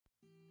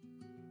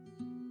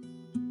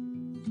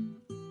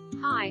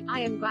Hi, I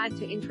am glad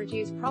to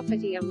introduce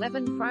property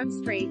 11 Frome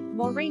Street,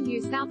 Moree,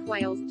 New South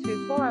Wales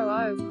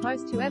 2400,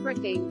 close to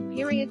everything,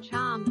 period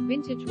charm,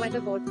 vintage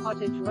weatherboard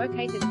cottage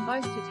located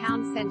close to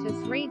town centre,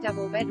 3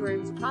 double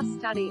bedrooms plus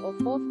study or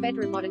 4th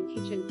bedroom, modern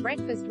kitchen,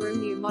 breakfast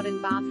room, new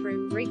modern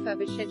bathroom,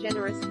 refurbished,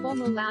 generous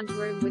formal lounge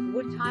room with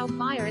wood tile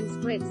fire and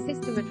split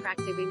system,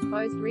 attractive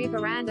enclosed rear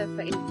veranda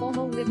for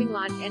informal living,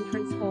 large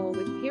entrance hall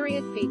with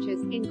period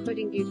features,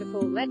 including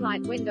beautiful LED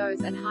light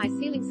windows and high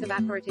ceilings,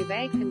 evaporative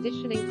air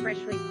conditioning,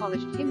 freshly polished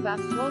timber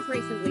floors,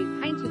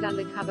 recently painted,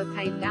 undercover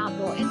paved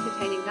outdoor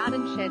entertaining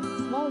garden shed,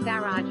 small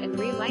garage and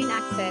rear lane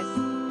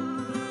access.